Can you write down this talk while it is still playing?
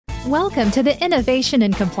Welcome to the Innovation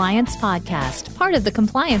and Compliance Podcast, part of the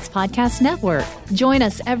Compliance Podcast Network. Join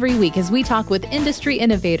us every week as we talk with industry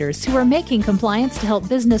innovators who are making compliance to help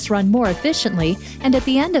business run more efficiently and, at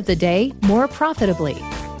the end of the day, more profitably.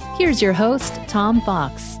 Here's your host, Tom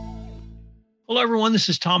Fox. Hello, everyone. This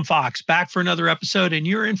is Tom Fox, back for another episode, and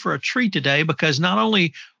you're in for a treat today because not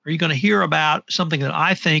only are you going to hear about something that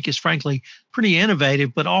I think is, frankly, pretty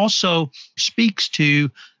innovative, but also speaks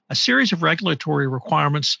to a series of regulatory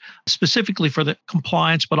requirements specifically for the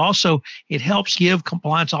compliance, but also it helps give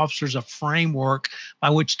compliance officers a framework by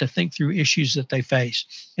which to think through issues that they face.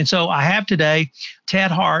 And so I have today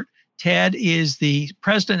Ted Hart. Ted is the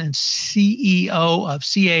president and CEO of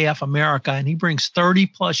CAF America, and he brings 30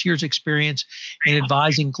 plus years experience in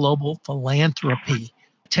advising global philanthropy.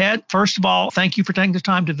 Ted, first of all, thank you for taking the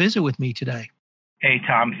time to visit with me today. Hey,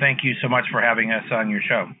 Tom, thank you so much for having us on your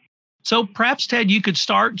show. So perhaps, Ted, you could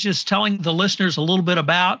start just telling the listeners a little bit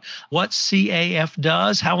about what CAF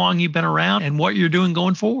does, how long you've been around, and what you're doing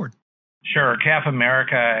going forward. Sure. CAF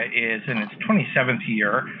America is in its 27th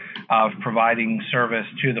year of providing service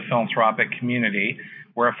to the philanthropic community.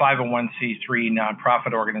 We're a 501c3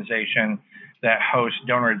 nonprofit organization that hosts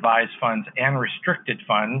donor-advised funds and restricted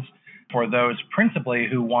funds for those principally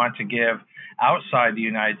who want to give outside the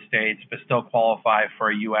United States but still qualify for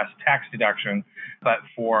a U.S. tax deduction. But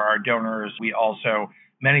for our donors, we also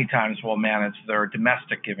many times will manage their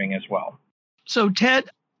domestic giving as well. So, Ted,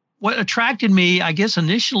 what attracted me, I guess,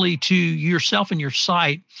 initially to yourself and your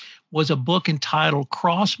site was a book entitled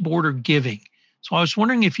Cross-Border Giving. So I was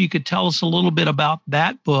wondering if you could tell us a little bit about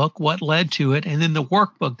that book, what led to it, and then the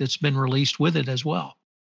workbook that's been released with it as well.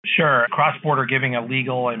 Sure. Cross-Border Giving, a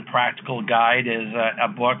legal and practical guide, is a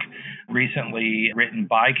book recently written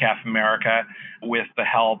by CAF America with the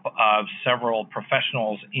help of several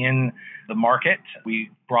professionals in the market. We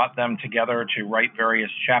brought them together to write various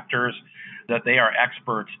chapters that they are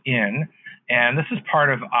experts in. And this is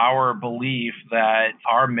part of our belief that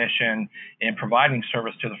our mission in providing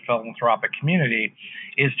service to the philanthropic community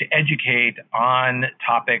is to educate on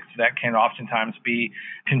topics that can oftentimes be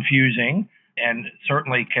confusing and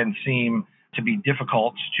certainly can seem to be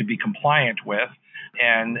difficult to be compliant with.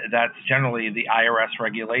 And that's generally the IRS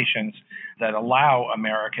regulations that allow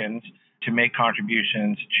Americans to make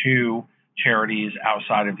contributions to charities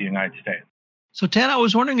outside of the United States. So, Ted, I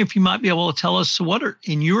was wondering if you might be able to tell us what are,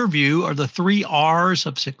 in your view, are the 3 R's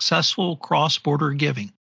of successful cross-border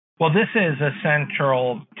giving? Well, this is a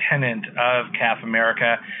central tenet of CAF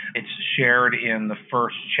America. It's shared in the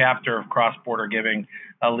first chapter of Cross-Border Giving,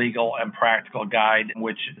 a legal and practical guide,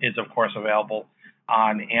 which is, of course, available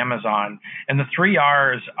on Amazon. And the 3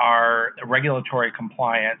 R's are regulatory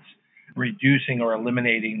compliance, reducing or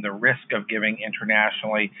eliminating the risk of giving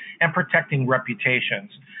internationally, and protecting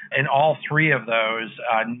reputations. And all 3 of those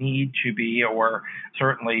need to be, or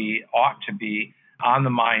certainly ought to be, on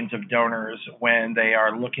the minds of donors when they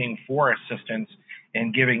are looking for assistance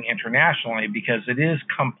in giving internationally, because it is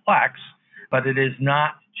complex, but it is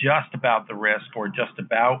not just about the risk or just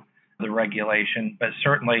about the regulation, but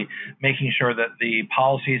certainly making sure that the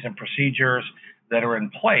policies and procedures that are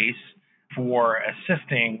in place for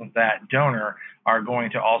assisting that donor are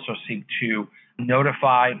going to also seek to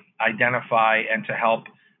notify, identify, and to help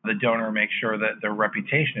the donor make sure that their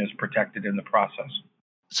reputation is protected in the process.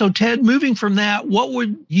 So, Ted, moving from that, what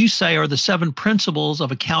would you say are the 7 principles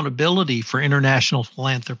of accountability for international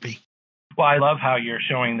philanthropy? Well, I love how you're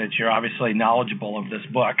showing that you're obviously knowledgeable of this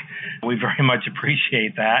book. We very much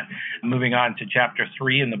appreciate that. Moving on to chapter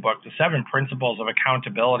 3 in the book, the 7 principles of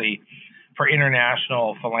accountability for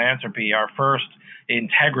international philanthropy are first,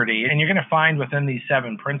 integrity. And you're going to find within these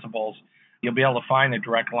 7 principles, you'll be able to find a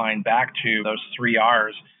direct line back to those 3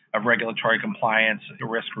 R's of regulatory compliance,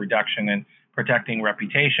 risk reduction, and protecting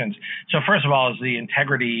reputations. So first of all is the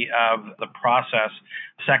integrity of the process.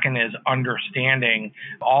 Second is understanding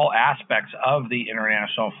all aspects of the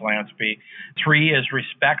international philanthropy. 3 is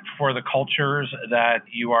respect for the cultures that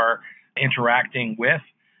you are interacting with.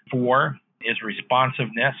 4 is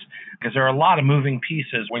responsiveness, because there are a lot of moving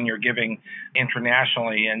pieces when you're giving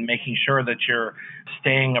internationally, and making sure that you're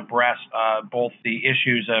staying abreast of both the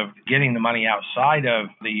issues of getting the money outside of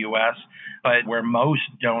the U.S., but where most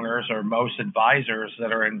donors or most advisors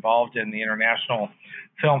that are involved in the international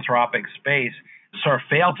philanthropic space sort of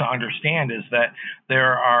fail to understand is that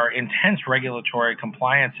there are intense regulatory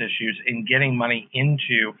compliance issues in getting money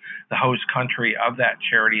into the host country of that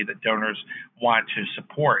charity that donors want to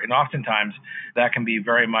support. And oftentimes that can be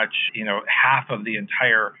very much, half of the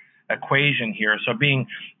entire equation here. So being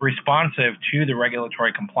responsive to the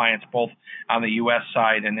regulatory compliance, both on the U.S.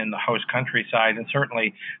 side and in the host country side, and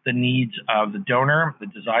certainly the needs of the donor, the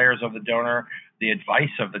desires of the donor, the advice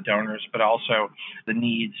of the donors, but also the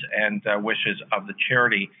needs and wishes of the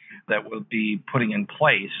charity that will be putting in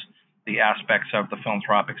place the aspects of the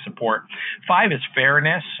philanthropic support. 5 is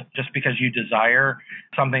fairness. Just because you desire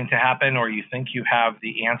something to happen or you think you have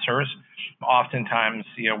the answers, oftentimes,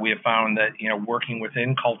 we have found that, working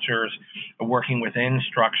within cultures, working within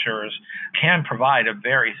structures can provide a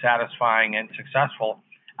very satisfying and successful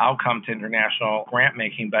outcome to international grant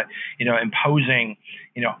making, but imposing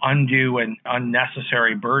undue and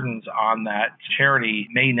unnecessary burdens on that charity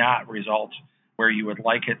may not result where you would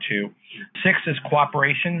like it to. 6 is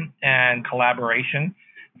cooperation and collaboration,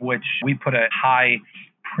 which we put a high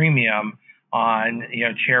premium on,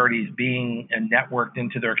 charities being networked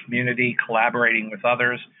into their community, collaborating with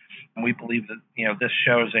others. And we believe that, this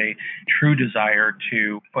shows a true desire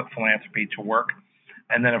to put philanthropy to work.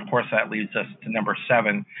 And then, of course, that leads us to number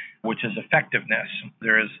 7, which is effectiveness.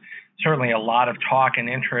 There is certainly a lot of talk and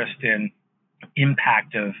interest in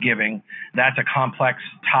impact of giving. That's a complex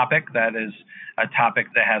topic. That is a topic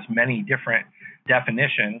that has many different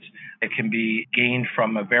definitions. It can be gained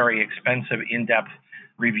from a very expensive, in-depth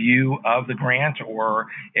review of the grant, or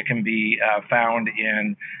it can be found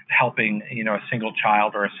in helping, a single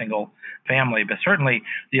child or a single family. But certainly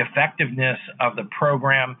the effectiveness of the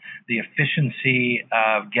program, the efficiency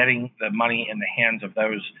of getting the money in the hands of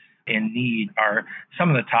those in need are some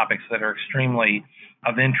of the topics that are extremely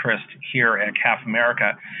of interest here at CAF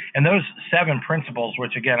America. And those 7 principles,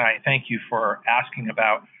 which again, I thank you for asking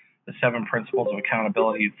about the 7 principles of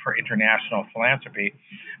accountability for international philanthropy.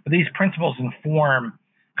 But these principles inform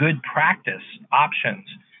good practice options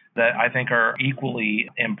that I think are equally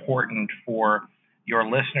important for your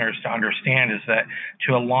listeners to understand, is that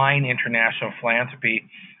to align international philanthropy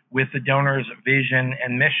with the donor's vision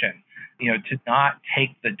and mission, to not take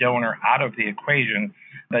the donor out of the equation,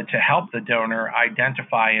 but to help the donor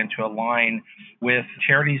identify and to align with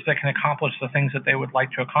charities that can accomplish the things that they would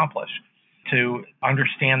like to accomplish, to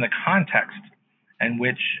understand the context in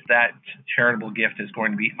which that charitable gift is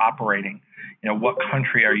going to be operating. What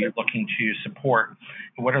country are you looking to support?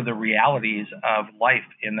 What are the realities of life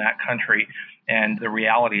in that country and the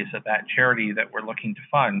realities of that charity that we're looking to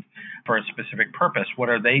fund for a specific purpose? What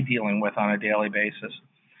are they dealing with on a daily basis?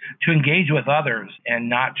 To engage with others and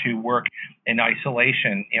not to work in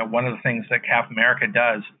isolation. One of the things that CAF America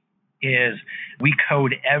does is we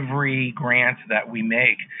code every grant that we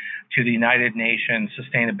make to the United Nations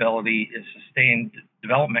Sustained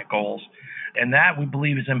Development Goals. And that we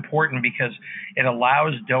believe is important because it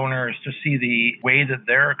allows donors to see the way that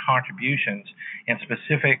their contributions, and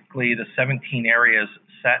specifically the 17 areas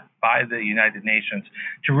set by the United Nations,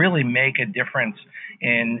 to really make a difference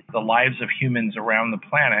in the lives of humans around the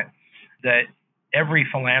planet, that every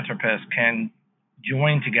philanthropist can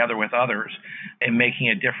join together with others in making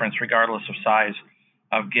a difference regardless of size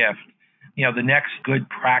of gift. The next good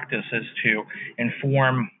practice is to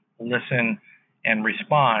inform, listen, and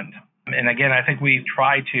respond. And again, I think we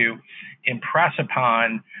try to impress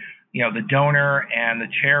upon, the donor and the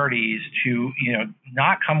charities to,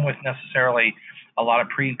 not come with necessarily a lot of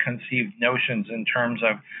preconceived notions in terms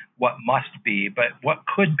of what must be, but what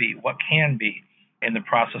could be, what can be, in the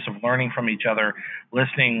process of learning from each other,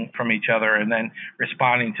 listening from each other, and then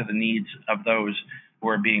responding to the needs of those who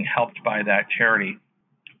are being helped by that charity.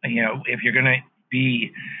 If you're going to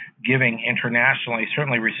be giving internationally,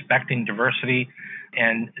 certainly respecting diversity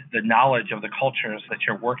and the knowledge of the cultures that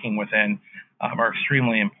you're working within are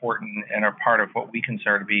extremely important and are part of what we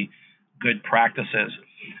consider to be good practices.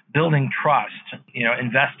 Building trust,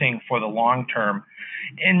 investing for the long term.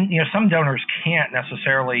 And, some donors can't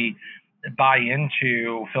necessarily buy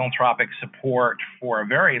into philanthropic support for a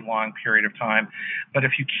very long period of time. But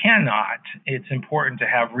if you cannot, it's important to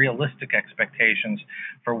have realistic expectations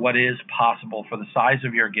for what is possible for the size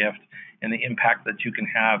of your gift and the impact that you can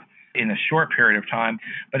have in a short period of time.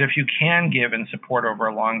 But if you can give and support over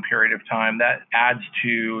a long period of time, that adds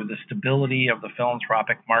to the stability of the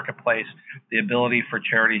philanthropic marketplace, the ability for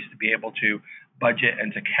charities to be able to budget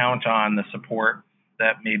and to count on the support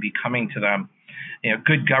that may be coming to them.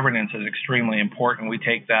 Good governance is extremely important. We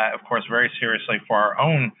take that, of course, very seriously for our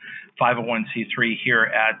own 501c3 here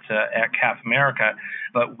at CAF America,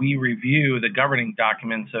 but we review the governing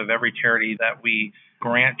documents of every charity that we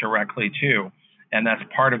grant directly to. And that's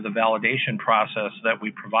part of the validation process that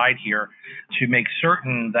we provide here to make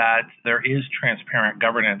certain that there is transparent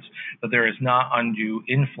governance, that there is not undue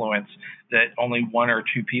influence, that only 1 or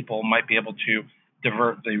 2 people might be able to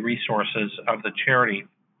divert the resources of the charity.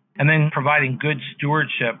 And then providing good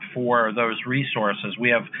stewardship for those resources. We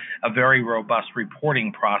have a very robust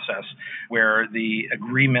reporting process where the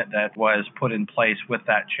agreement that was put in place with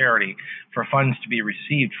that charity for funds to be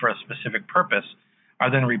received for a specific purpose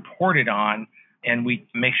are then reported on, and we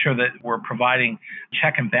make sure that we're providing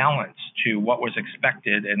check and balance to what was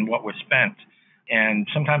expected and what was spent. And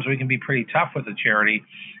sometimes we can be pretty tough with a charity,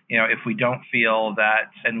 if we don't feel that,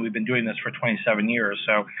 and we've been doing this for 27 years,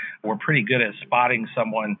 so we're pretty good at spotting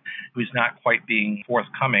someone who's not quite being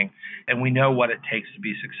forthcoming, and we know what it takes to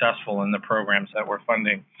be successful in the programs that we're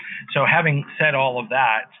funding. So having said all of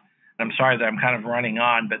that, I'm sorry that I'm kind of running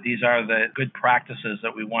on, but these are the good practices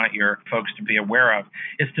that we want your folks to be aware of,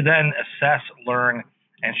 is to then assess, learn,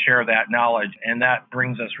 and share that knowledge. And that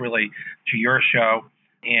brings us really to your show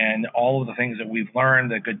and all of the things that we've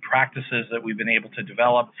learned, the good practices that we've been able to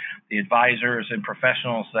develop, the advisors and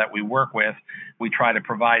professionals that we work with. We try to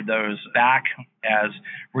provide those back as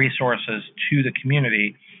resources to the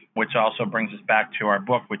community, which also brings us back to our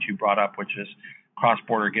book, which you brought up, which is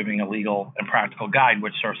Cross-Border Giving, a Legal and Practical Guide,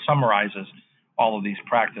 which sort of summarizes all of these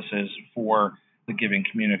practices for the giving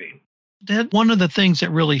community. One of the things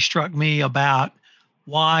that really struck me about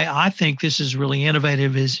why I think this is really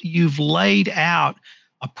innovative is you've laid out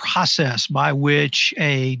a process by which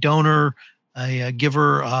a donor, a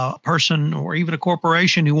giver, a person, or even a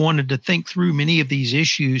corporation who wanted to think through many of these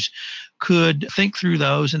issues could think through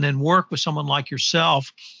those and then work with someone like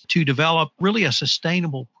yourself to develop really a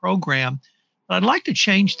sustainable program. But I'd like to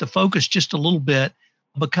change the focus just a little bit,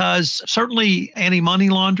 because certainly anti-money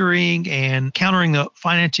laundering and countering the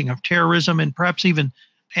financing of terrorism and perhaps even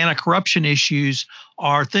anti-corruption issues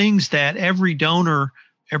are things that every donor,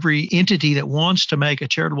 every entity that wants to make a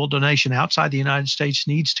charitable donation outside the United States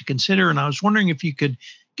needs to consider. And I was wondering if you could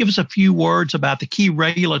give us a few words about the key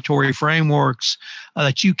regulatory frameworks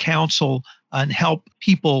that you counsel and help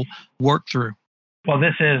people work through. Well,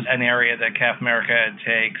 this is an area that CAF America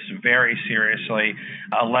takes very seriously.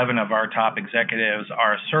 11 of our top executives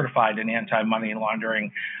are certified in anti-money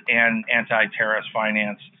laundering and anti-terrorist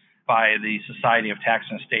finance by the Society of Tax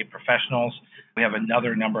and Estate Professionals. We have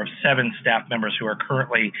another number of 7 staff members who are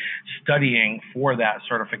currently studying for that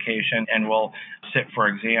certification and will sit for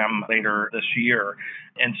exam later this year.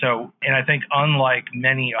 And I think unlike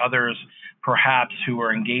many others, perhaps, who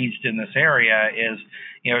are engaged in this area is,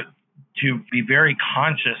 to be very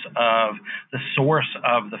conscious of the source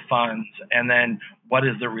of the funds and then what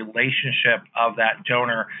is the relationship of that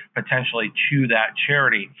donor potentially to that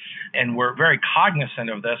charity. And we're very cognizant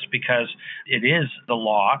of this because it is the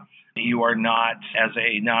law. You are not, as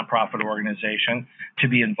a nonprofit organization, to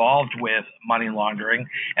be involved with money laundering.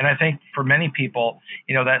 And I think for many people,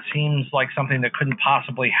 that seems like something that couldn't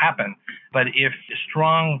possibly happen. But if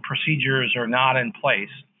strong procedures are not in place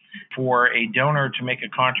for a donor to make a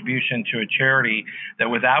contribution to a charity, that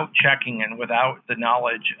without checking and without the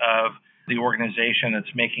knowledge of the organization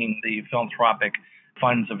that's making the philanthropic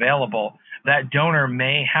funds available, that donor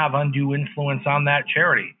may have undue influence on that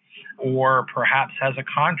charity, or perhaps has a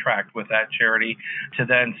contract with that charity to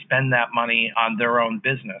then spend that money on their own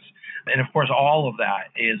business. And of course, all of that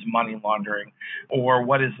is money laundering. Or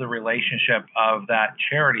what is the relationship of that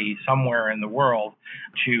charity somewhere in the world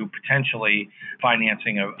to potentially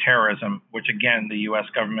financing of terrorism, which again, the U.S.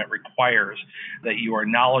 government requires that you are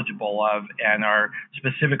knowledgeable of and are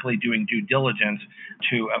specifically doing due diligence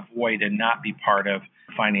to avoid and not be part of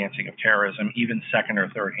financing of terrorism, even second or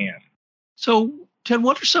third hand. So, Ted,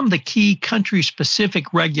 what are some of the key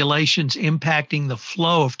country-specific regulations impacting the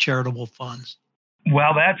flow of charitable funds?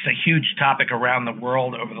 Well, that's a huge topic around the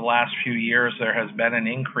world. Over the last few years, there has been an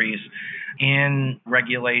increase in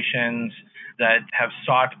regulations that have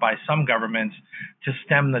sought by some governments to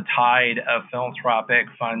stem the tide of philanthropic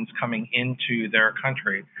funds coming into their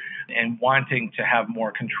country and wanting to have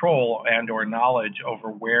more control and or knowledge over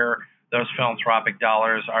where those philanthropic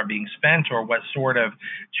dollars are being spent or what sort of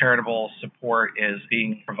charitable support is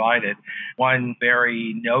being provided. One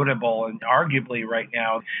very notable and arguably right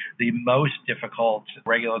now the most difficult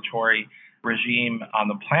regulatory regime on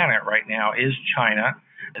the planet right now is China.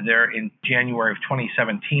 There in January of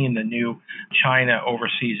 2017, the new China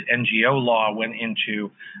Overseas NGO law went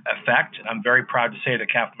into effect. I'm very proud to say that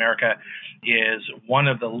CAF America is one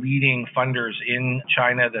of the leading funders in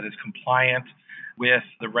China that is compliant with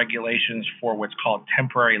the regulations for what's called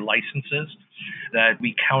temporary licenses, that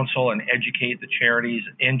we counsel and educate the charities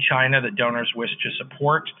in China that donors wish to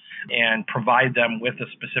support and provide them with the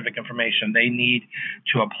specific information they need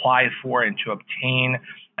to apply for and to obtain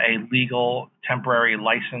a legal temporary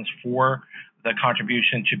license for the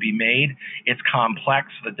contribution to be made. It's complex.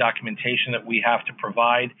 The documentation that we have to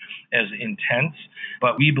provide is intense,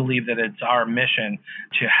 but we believe that it's our mission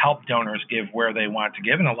to help donors give where they want to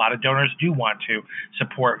give. And a lot of donors do want to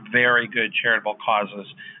support very good charitable causes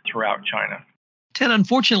throughout China. Ted,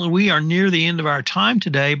 unfortunately, we are near the end of our time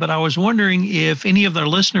today, but I was wondering if any of our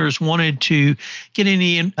listeners wanted to get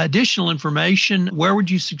any additional information, where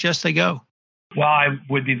would you suggest they go? Well, I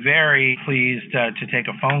would be very pleased to take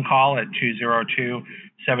a phone call at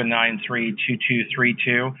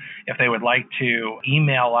 202-793-2232. If they would like to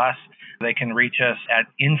email us, they can reach us at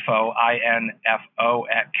info, I-N-F-O,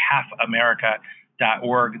 at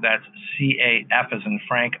cafamerica.org. That's C-A-F as in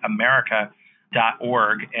Frank,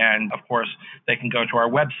 America.org. And of course, they can go to our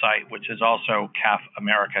website, which is also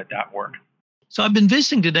cafamerica.org. So I've been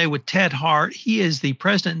visiting today with Ted Hart. He is the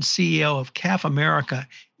president and CEO of CAF America.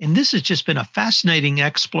 And this has just been a fascinating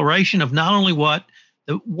exploration of not only what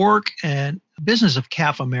the work and business of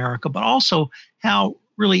CAF America, but also how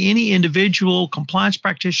really any individual compliance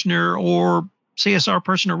practitioner or CSR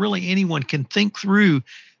person or really anyone can think through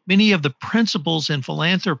many of the principles in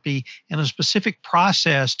philanthropy and a specific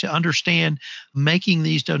process to understand making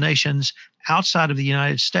these donations outside of the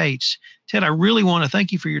United States. Ted, I really want to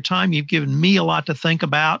thank you for your time. You've given me a lot to think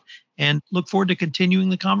about and look forward to continuing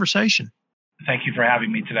the conversation. Thank you for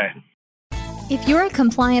having me today. If you're a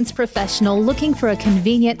compliance professional looking for a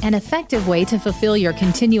convenient and effective way to fulfill your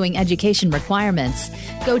continuing education requirements,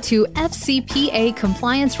 go to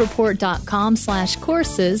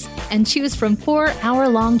fcpacompliancereport.com/courses and choose from 4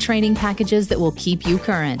 hour-long training packages that will keep you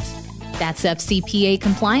current. That's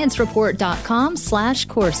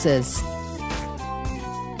fcpacompliancereport.com/courses.